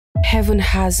Heaven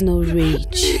has no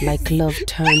rage like love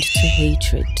turned to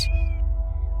hatred,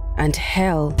 and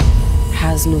hell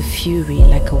has no fury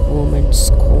like a woman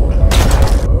scorned.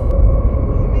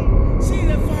 See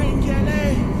the fine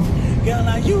girl,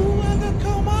 now you wanna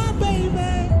come on,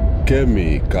 baby.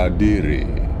 Kemi Kadiri.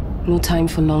 No time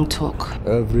for long talk.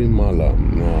 Every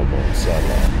malam know about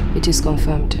Salah. It is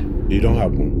confirmed. It don't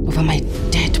happen. Over my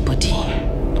dead body,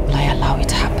 will I allow it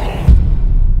to happen?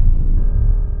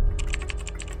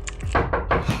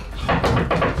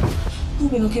 Who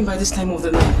be knocking by this time of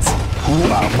the night? Who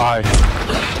am I?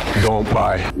 Don't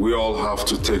buy. We all have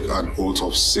to take an oath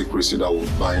of secrecy that will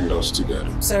bind us together.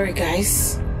 Sorry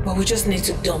guys, but we just need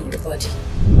to dump the body.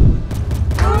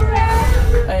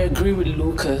 I agree with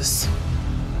Lucas.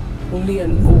 Only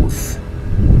an oath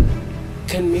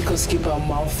can make us keep our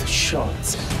mouth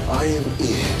shut. I am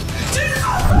here.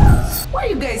 Why are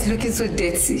you guys looking so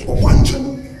dirty? Wanja,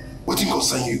 what do you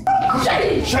concern you?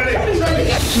 Shut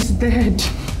it! She's dead.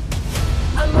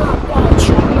 I'm not about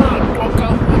you now, Doctor.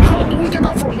 How do we get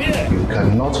her from here? You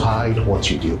cannot hide what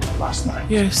you did last night.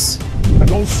 Yes. I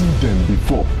don't see them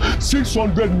before.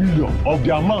 600 million of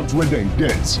the amount where they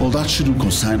get. Well, that shouldn't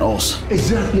concern us.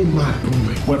 Exactly, mad.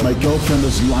 When my girlfriend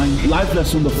is lying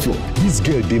lifeless on the floor. This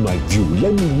girl, they my view.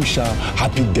 Let me wish her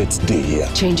happy death day here.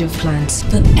 Change of plans.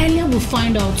 The earlier we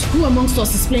find out who amongst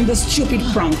us is playing those stupid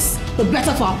pranks, the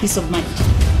better for our peace of mind.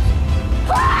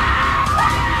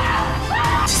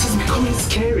 This is becoming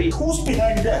scary. Who's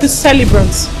behind that? The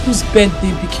celebrant whose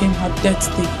birthday became her death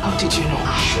day. How did you know?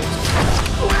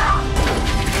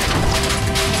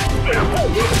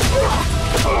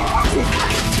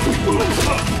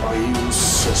 Are you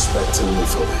suspecting me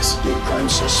for this? The prime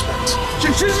suspect.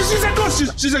 She's a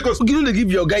ghost. She's a ghost. You don't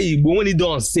give your guy Igbo when he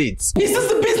don't say it. Is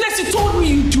this the business you told me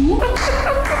you do?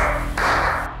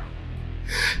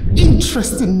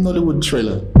 Interesting Nollywood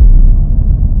trailer.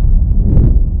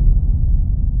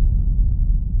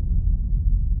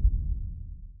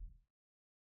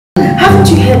 Haven't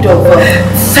you heard of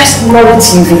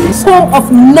Firstnollytv? Home of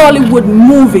Nollywood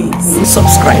movies.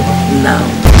 Subscribe now.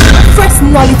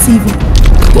 Firstnollytv.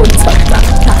 Don't touch.